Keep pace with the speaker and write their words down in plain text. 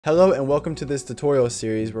Hello and welcome to this tutorial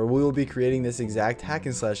series where we will be creating this exact hack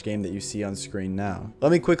and slash game that you see on screen now.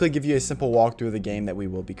 Let me quickly give you a simple walkthrough of the game that we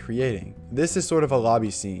will be creating. This is sort of a lobby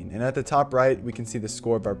scene, and at the top right we can see the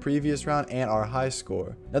score of our previous round and our high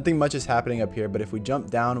score. Nothing much is happening up here, but if we jump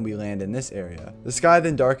down we land in this area. The sky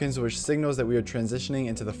then darkens, which signals that we are transitioning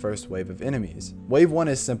into the first wave of enemies. Wave 1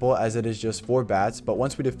 is simple as it is just 4 bats, but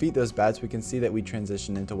once we defeat those bats we can see that we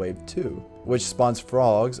transition into wave 2, which spawns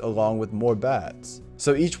frogs along with more bats.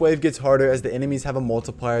 So each wave gets harder as the enemies have a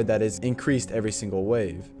multiplier that is increased every single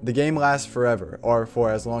wave. The game lasts forever, or for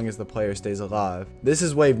as long as the player stays alive. This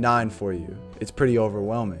is wave 9 for you. It's pretty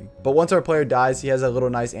overwhelming. But once our player dies, he has a little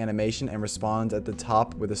nice animation and respawns at the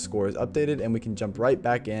top where the score is updated, and we can jump right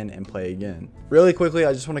back in and play again. Really quickly,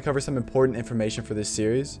 I just want to cover some important information for this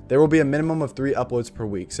series. There will be a minimum of 3 uploads per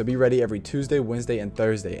week, so be ready every Tuesday, Wednesday, and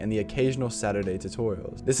Thursday, and the occasional Saturday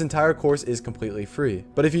tutorials. This entire course is completely free.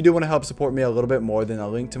 But if you do want to help support me a little bit more, then a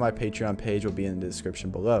link to my Patreon page will be in the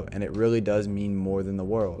description below, and it really does mean more than the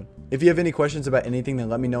world. If you have any questions about anything, then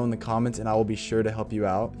let me know in the comments and I will be sure to help you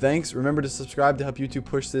out. Thanks. Remember to subscribe to help YouTube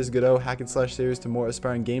push this Godot hack and slash series to more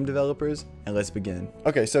aspiring game developers, and let's begin.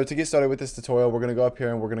 Okay, so to get started with this tutorial, we're going to go up here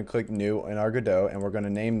and we're going to click new in our Godot, and we're going to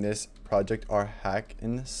name this project our hack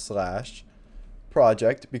and slash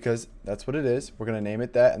project because that's what it is. We're going to name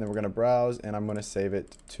it that, and then we're going to browse, and I'm going to save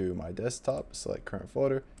it to my desktop. Select current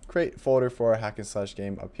folder, create folder for our hack and slash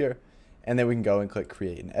game up here, and then we can go and click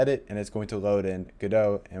create and edit, and it's going to load in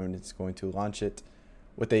Godot, and it's going to launch it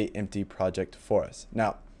with a empty project for us.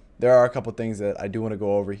 Now there are a couple things that I do want to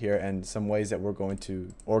go over here and some ways that we're going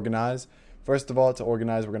to organize. First of all, to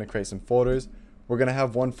organize, we're going to create some folders. We're going to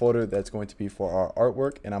have one folder that's going to be for our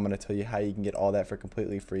artwork, and I'm going to tell you how you can get all that for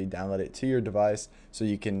completely free. Download it to your device so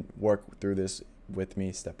you can work through this with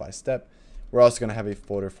me step by step. We're also going to have a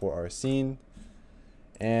folder for our scene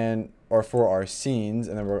or for our scenes,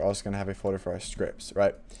 and then we're also going to have a folder for our scripts,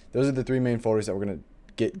 right? Those are the 3 main folders that we're going to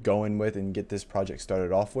get going with and get this project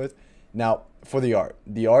started off with. Now for the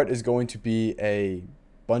art is going to be a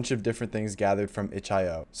bunch of different things gathered from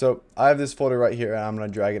itch.io. So I have this folder right here, and I'm going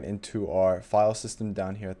to drag it into our file system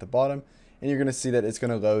down here at the bottom, and you're going to see that it's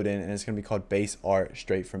going to load in, and it's going to be called base art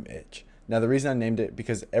straight from itch. Now the reason I named it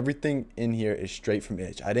because everything in here is straight from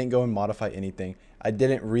itch. I didn't go and modify anything. I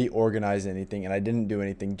didn't reorganize anything, and I didn't do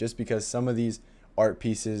anything just because some of these art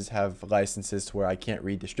pieces have licenses to where I can't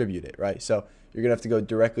redistribute it, right? So you're gonna have to go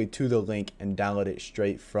directly to the link and download it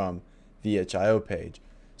straight from the itch.io page.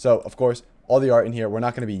 So of course, all the art in here we're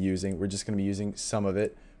not going to be using. We're just going to be using some of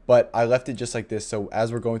it, but I left it just like this. So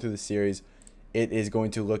as we're going through the series, it is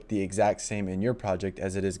going to look the exact same in your project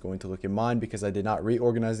as it is going to look in mine because I did not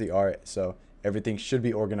reorganize the art. So everything should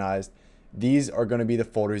be organized. These are going to be the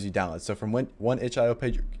folders you download. So from one itch.io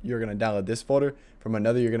page, you're going to download this folder. From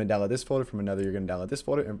another, you're going to download this folder. From another, you're going to download this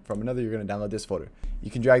folder. And from another, you're going to download this folder.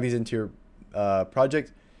 You can drag these into your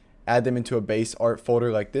project, add them into a base art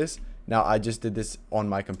folder like this. Now I just did this on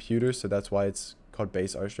my computer, so that's why it's called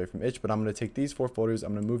base art straight from itch. But I'm going to take these 4 folders,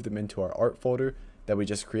 I'm going to move them into our art folder that we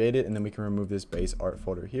just created, and then we can remove this base art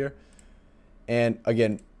folder here. And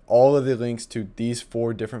again, all of the links to these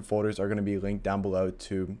 4 different folders are going to be linked down below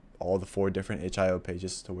to all the 4 different itch.io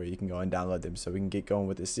pages to where you can go and download them, so we can get going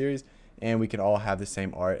with this series and we can all have the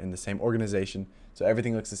same art and the same organization, so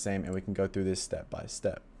everything looks the same and we can go through this step by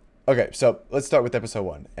step. Okay, so let's start with episode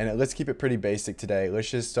 1, and let's keep it pretty basic today.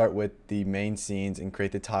 Let's just start with the main scenes and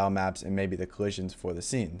create the tile maps and maybe the collisions for the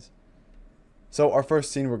scenes. So our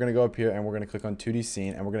first scene, we're going to go up here and we're going to click on 2D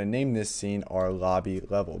scene, and we're going to name this scene our lobby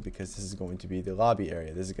level because this is going to be the lobby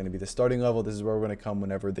area. This is going to be the starting level. This is where we're going to come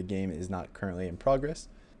whenever the game is not currently in progress.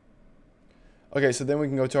 Okay, so then we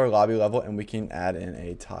can go to our lobby level and we can add in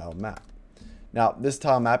a tile map. Now this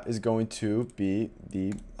tile map is going to be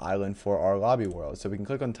the island for our lobby world. So we can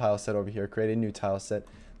click on tile set over here, create a new tile set.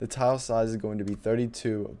 The tile size is going to be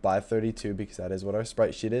 32 by 32 because that is what our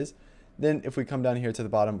sprite sheet is. Then if we come down here to the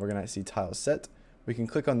bottom, we're going to see tile set. We can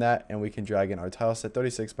click on that and we can drag in our tile set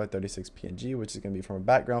 36 by 36 PNG, which is going to be from a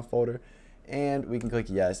background folder. And we can click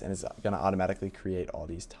yes, and it's going to automatically create all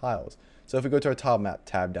these tiles. So if we go to our tile map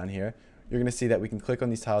tab down here, you're going to see that we can click on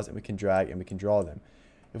these tiles and we can drag and we can draw them.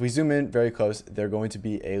 If we zoom in very close, they're going to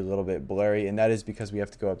be a little bit blurry, and that is because we have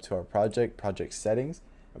to go up to our project settings,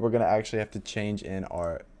 and we're going to actually have to change in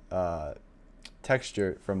our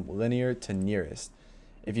texture from linear to nearest.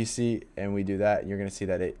 If you see and we do that, you're going to see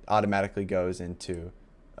that it automatically goes into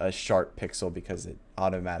a sharp pixel because it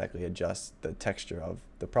automatically adjusts the texture of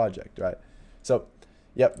the project, right? So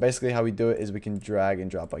yep, basically how we do it is we can drag and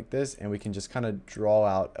drop like this, and we can just kind of draw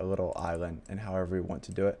out a little island and however we want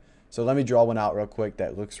to do it. So let me draw one out real quick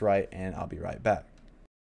that looks right, and I'll be right back.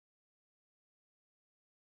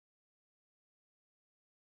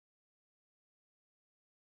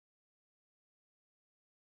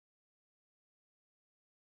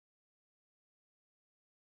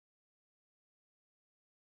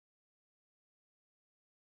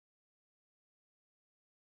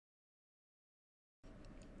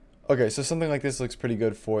 Okay, so something like this looks pretty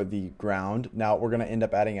good for the ground. Now we're going to end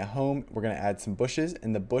up adding a home. We're going to add some bushes,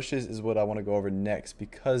 and the bushes is what I want to go over next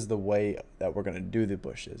because the way that we're going to do the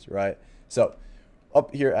bushes, right? So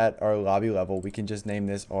up here at our lobby level, we can just name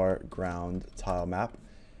this our ground tile map.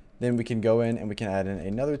 Then we can go in and we can add in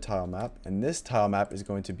another tile map, and this tile map is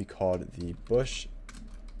going to be called the bush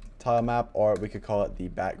tile map, or we could call it the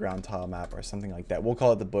background tile map or something like that. We'll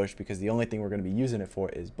call it the bush because the only thing we're going to be using it for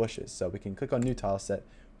is bushes. So we can click on new tile set,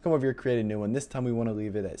 come over here, create a new one. This time we want to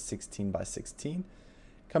leave it at 16 by 16.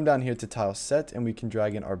 Come down here to tile set, and we can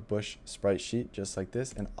drag in our bush sprite sheet just like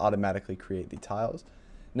this and automatically create the tiles.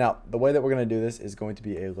 Now the way that we're going to do this is going to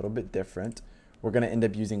be a little bit different. We're going to end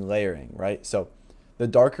up using layering, right? So the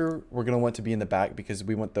darker we're going to want to be in the back because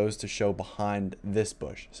we want those to show behind this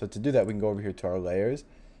bush. So to do that, we can go over here to our layers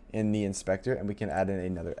in the inspector, and we can add in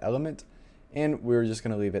another element, and we're just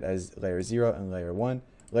going to leave it as layer 0 and layer 1.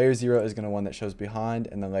 Layer 0 is going to one that shows behind,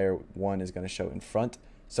 and then layer 1 is going to show in front.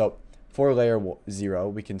 So for layer 0,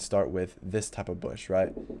 we can start with this type of bush,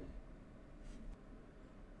 right?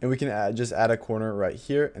 And we can just add a corner right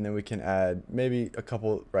here, and then we can add maybe a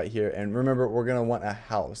couple right here. And remember, we're going to want a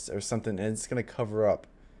house or something, and it's going to cover up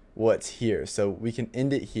what's here. So we can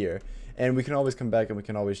end it here, and we can always come back and we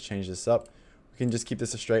can always change this up. We can just keep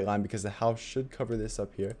this a straight line because the house should cover this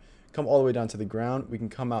up here. Come all the way down to the ground. We can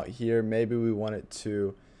come out here. Maybe we want it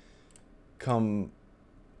to come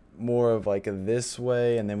more of like this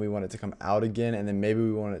way, and then we want it to come out again, and then maybe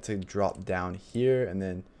we want it to drop down here, and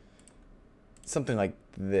then something like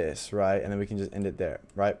this, right? And then we can just end it there,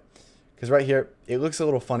 right? Because right here it looks a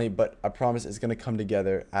little funny, but I promise it's going to come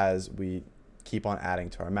together as we keep on adding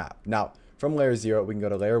to our map. Now from layer 0, we can go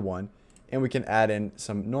to layer 1, and we can add in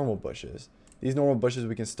some normal bushes. These normal bushes,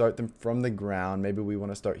 we can start them from the ground. Maybe we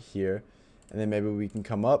want to start here, and then maybe we can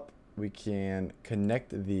come up. We can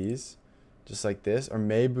connect these just like this, or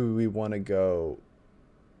maybe we want to go,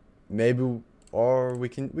 or we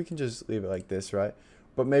can just leave it like this, right?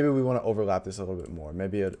 But maybe we want to overlap this a little bit more.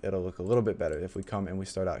 Maybe it'll look a little bit better if we come and we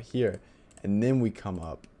start out here, and then we come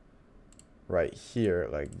up right here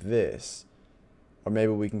like this. Or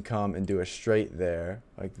maybe we can come and do a straight there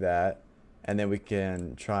like that, and then we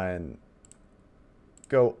can try and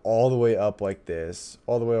go all the way up like this,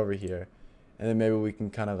 all the way over here, and then maybe we can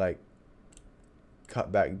kind of like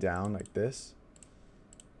cut back down like this.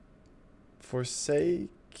 For sake,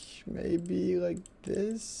 maybe like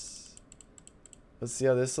this. Let's see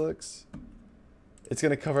how this looks. It's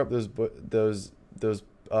gonna cover up those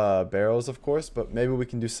barrels, of course, but maybe we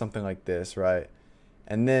can do something like this, right?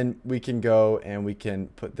 And then we can go and we can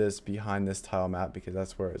put this behind this tile map because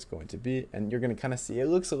that's where it's going to be. And you're going to kind of see it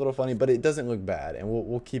looks a little funny, but it doesn't look bad. And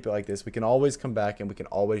we'll keep it like this. We can always come back and we can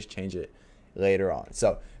always change it later on.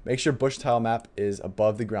 So make sure bush tile map is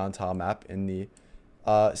above the ground tile map in the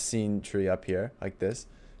scene tree up here like this.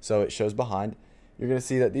 So it shows behind. You're going to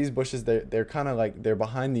see that these bushes, they're kind of like they're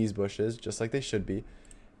behind these bushes just like they should be.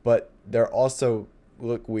 But they're also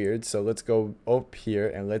look weird. So let's go up here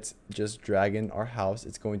and let's just drag in our house.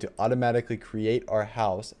 It's going to automatically create our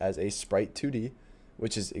house as a sprite 2D,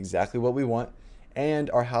 which is exactly what we want. And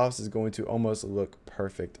our house is going to almost look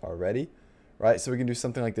perfect already, right? So we can do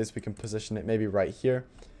something like this. We can position it maybe right here,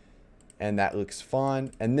 and that looks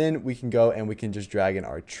fine. And then we can go and we can just drag in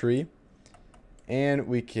our tree, and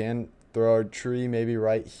we can throw our tree maybe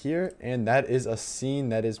right here, and that is a scene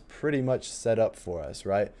that is pretty much set up for us,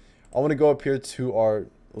 right? I want to go up here to our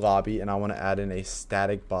lobby, and I want to add in a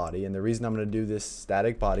static body. And the reason I'm going to do this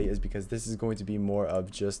static body is because this is going to be more of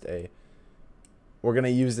just we're going to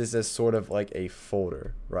use this as sort of like a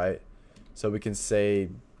folder, right? So we can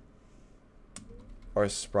say our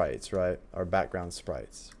sprites, right? Our background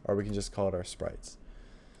sprites, or we can just call it our sprites.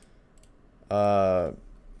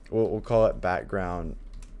 We'll call it background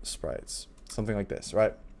sprites, something like this,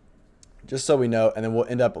 right? Just so we know. And then we'll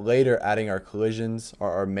end up later adding our collisions,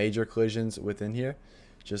 or our major collisions within here,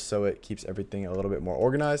 just so it keeps everything a little bit more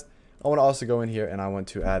organized. I want to also go in here and I want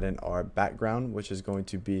to add in our background, which is going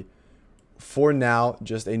to be, for now,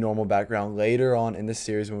 just a normal background. Later on in this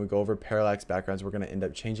series, when we go over parallax backgrounds, we're going to end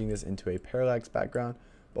up changing this into a parallax background.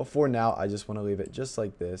 But for now, I just want to leave it just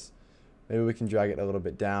like this. Maybe we can drag it a little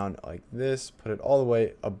bit down like this, put it all the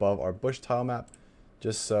way above our bush tile map,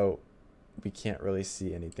 just so we can't really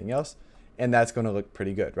see anything else. And that's going to look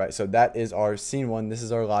pretty good, right? So that is our scene 1. This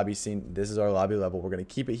is our lobby scene. This is our lobby level. We're going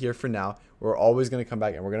to keep it here for now. We're always going to come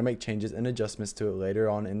back and we're going to make changes and adjustments to it later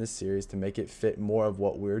on in this series to make it fit more of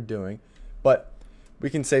what we're doing. But we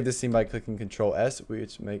can save this scene by clicking Control S,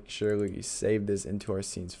 which make sure we save this into our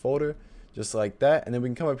scenes folder, just like that. And then we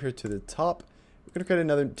can come up here to the top. We're going to create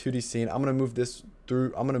another 2D scene. I'm going to move this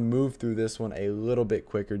move through this one a little bit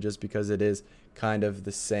quicker just because it is kind of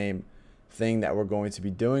the same thing that we're going to be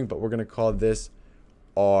doing, but we're going to call this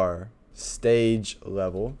our stage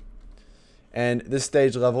level. And this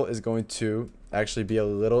stage level is going to actually be a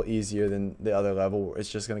little easier than the other level. It's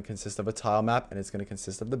just going to consist of a tile map and it's going to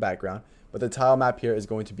consist of the background. But the tile map here is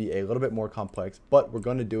going to be a little bit more complex, but we're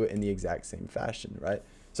going to do it in the exact same fashion, right?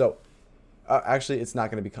 So actually, it's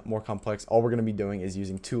not going to be more complex. All we're going to be doing is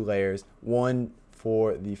using 2 layers, one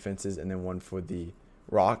for the fences and then one for the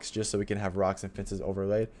rocks, just so we can have rocks and fences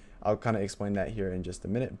overlaid. I'll kind of explain that here in just a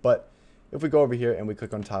minute. But if we go over here and we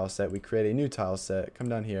click on tile set, we create a new tile set, come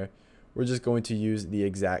down here. We're just going to use the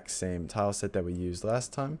exact same tile set that we used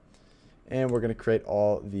last time. And we're going to create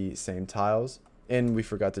all the same tiles. And we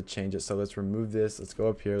forgot to change it. So let's remove this. Let's go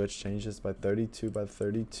up here. Let's change this by 32 by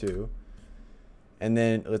 32. And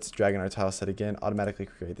then let's drag in our tile set again, automatically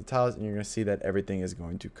create the tiles. And you're going to see that everything is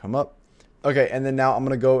going to come up. Okay, and then now I'm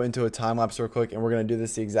going to go into a time lapse real quick. And we're going to do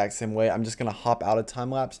this the exact same way. I'm just going to hop out of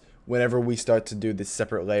time lapse whenever we start to do this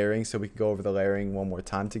separate layering, so we can go over the layering one more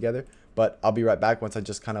time together. But I'll be right back once I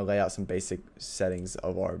just kind of lay out some basic settings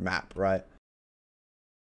of our map, right?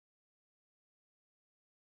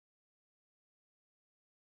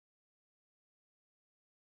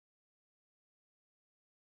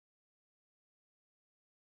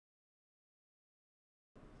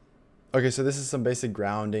 Okay, so this is some basic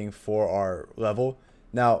grounding for our level.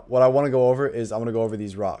 Now, what I want to go over is I want to go over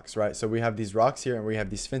these rocks, right? So we have these rocks here and we have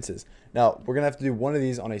these fences. Now, we're going to have to do one of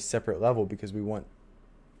these on a separate level because we want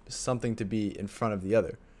something to be in front of the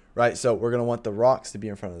other, right? So we're going to want the rocks to be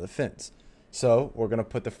in front of the fence. So we're going to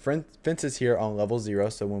put the fences here on level 0.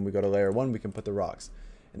 So when we go to layer 1, we can put the rocks.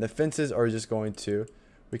 And the fences are just going to,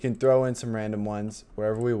 we can throw in some random ones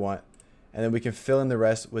wherever we want. And then we can fill in the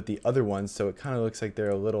rest with the other ones. So it kind of looks like they're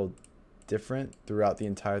a little different throughout the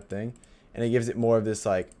entire thing, and it gives it more of this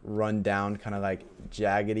like run down kind of like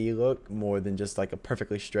jaggedy look more than just like a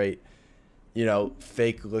perfectly straight, you know,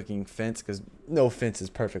 fake looking fence, because no fence is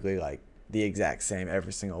perfectly like the exact same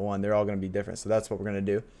every single one. They're all going to be different. So that's what we're going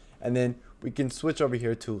to do. And then we can switch over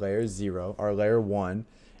here to layer 0 or layer 1,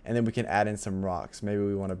 and then we can add in some rocks. Maybe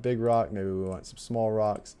we want a big rock, maybe we want some small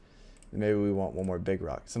rocks, and maybe we want one more big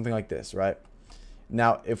rock, something like this, right?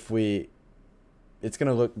 Now it's going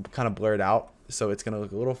to look kind of blurred out, so it's going to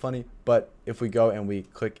look a little funny. But if we go and we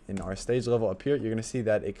click in our stage level up here, you're going to see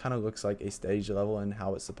that it kind of looks like a stage level and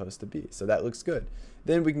how it's supposed to be. So that looks good.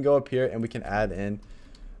 Then we can go up here and we can add in,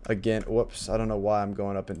 again, whoops, I don't know why I'm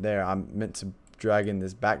going up in there. I'm meant to drag in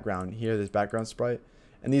this background here, this background sprite.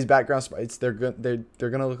 And these background sprites, they're going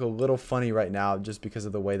to look a little funny right now just because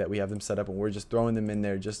of the way that we have them set up, and we're just throwing them in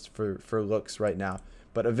there just for looks right now.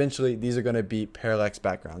 But eventually, these are going to be parallax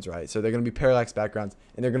backgrounds, right? So they're going to be parallax backgrounds,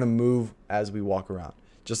 and they're going to move as we walk around,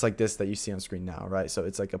 just like this that you see on screen now, right? So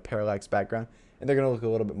it's like a parallax background, and they're going to look a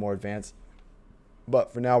little bit more advanced.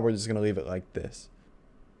 But for now, we're just going to leave it like this.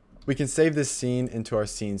 We can save this scene into our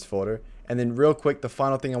scenes folder. And then real quick, the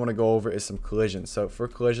final thing I want to go over is some collisions. So for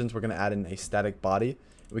collisions, we're going to add in a static body.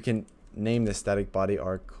 We can name this static body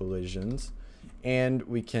our collisions. And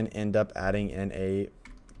we can end up adding in a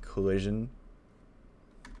collision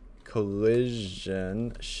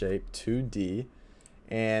shape 2D,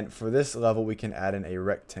 and for this level we can add in a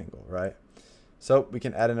rectangle, right? So we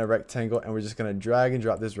can add in a rectangle, and we're just going to drag and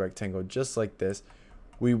drop this rectangle just like this.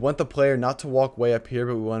 We want the player not to walk way up here,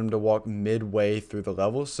 but we want him to walk midway through the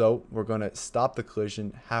level. So we're going to stop the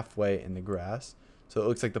collision halfway in the grass, so it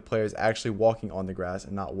looks like the player is actually walking on the grass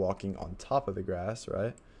and not walking on top of the grass,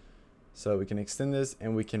 right? So we can extend this,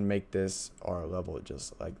 and we can make this our level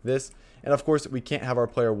just like this. And of course, we can't have our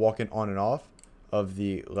player walking on and off of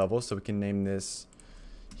the level, so we can name this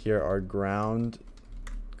here our ground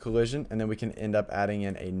collision, and then we can end up adding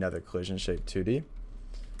in another collision shape 2D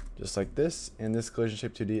just like this. And this collision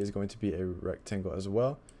shape 2D is going to be a rectangle as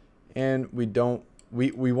well. And we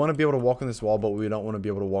want to be able to walk on this wall, but we don't want to be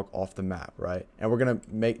able to walk off the map, right? And we're going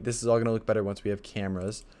to make this is all going to look better once we have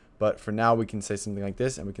cameras. But for now, we can say something like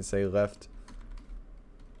this, and we can say left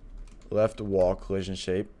wall collision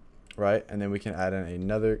shape, right? And then we can add in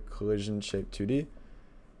another collision shape 2D,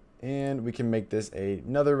 and we can make this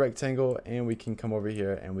another rectangle, and we can come over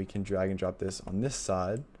here and we can drag and drop this on this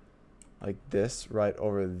side like this, right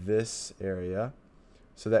over this area,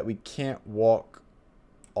 so that we can't walk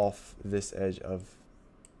off this edge of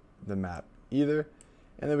the map either.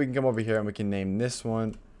 And then we can come over here and we can name this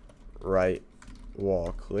one right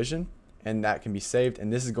wall collision, and that can be saved.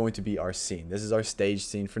 And this is going to be our scene. This is our stage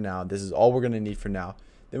scene for now. This is all we're going to need for now.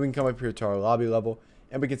 Then we can come up here to our lobby level,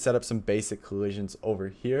 and we can set up some basic collisions over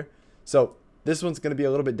here. So This one's going to be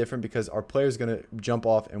a little bit different because our player is going to jump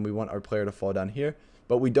off and we want our player to fall down here,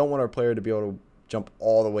 but we don't want our player to be able to jump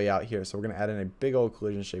all the way out here. So we're going to add in a big old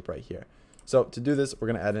collision shape right here. So to do this, we're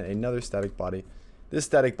going to add in another static body. This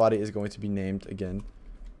static body is going to be named, again,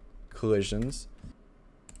 collisions.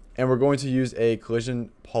 And we're going to use a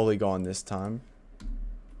collision polygon this time.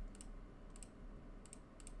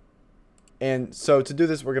 And so to do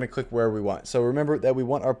this, we're going to click where we want. So remember that we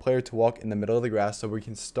want our player to walk in the middle of the grass, so we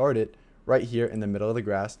can start it right here in the middle of the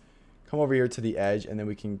grass, come over here to the edge, and then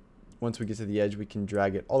we can, once we get to the edge, we can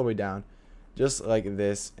drag it all the way down just like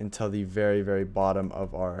this until the very, very bottom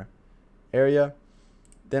of our area.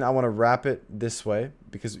 Then I want to wrap it this way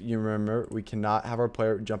because you remember we cannot have our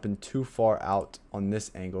player jumping too far out on this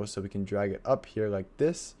angle, so we can drag it up here like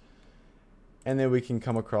this, and then we can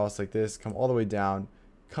come across like this, come all the way down,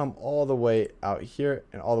 come all the way out here,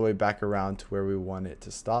 and all the way back around to where we want it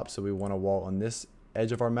to stop. So we want a wall on this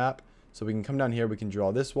edge of our map, so we can come down here, we can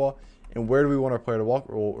draw this wall. And where do we want our player to walk?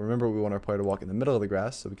 Well, remember, we want our player to walk in the middle of the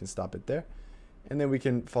grass, so we can stop it there, and then we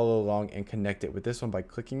can follow along and connect it with this one by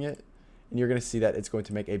clicking it. And you're going to see that it's going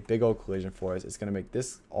to make a big old collision for us. It's going to make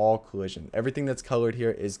this all collision. Everything that's colored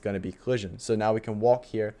here is going to be collision. So now we can walk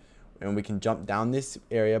here and we can jump down this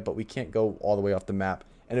area, but we can't go all the way off the map.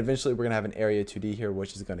 And eventually we're going to have an area 2D here,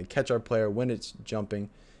 which is going to catch our player when it's jumping,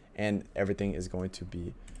 and everything is going to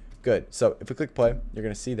be good. So if we click play, you're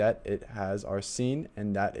going to see that it has our scene,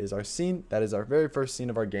 and that is our scene. That is our very first scene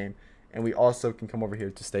of our game. And we also can come over here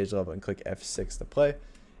to stage level and click F6 to play.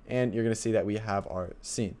 And you're going to see that we have our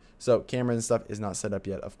scene. So camera and stuff is not set up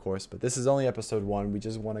yet, of course, but this is only episode 1. We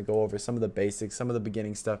just want to go over some of the basics, some of the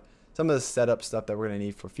beginning stuff, some of the setup stuff that we're going to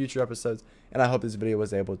need for future episodes. And I hope this video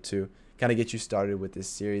was able to kind of get you started with this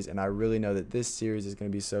series. And I really know that this series is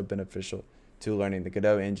going to be so beneficial to learning the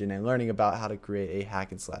Godot engine and learning about how to create a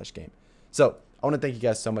hack and slash game. So I want to thank you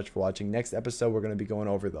guys so much for watching. Next episode, we're going to be going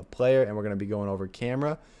over the player, and we're going to be going over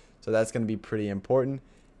camera. So that's going to be pretty important.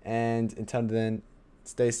 And until then,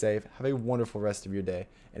 stay safe. Have a wonderful rest of your day.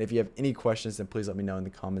 And if you have any questions, then please let me know in the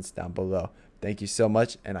comments down below. Thank you so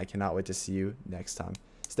much, and I cannot wait to see you next time.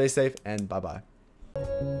 Stay safe, and bye-bye.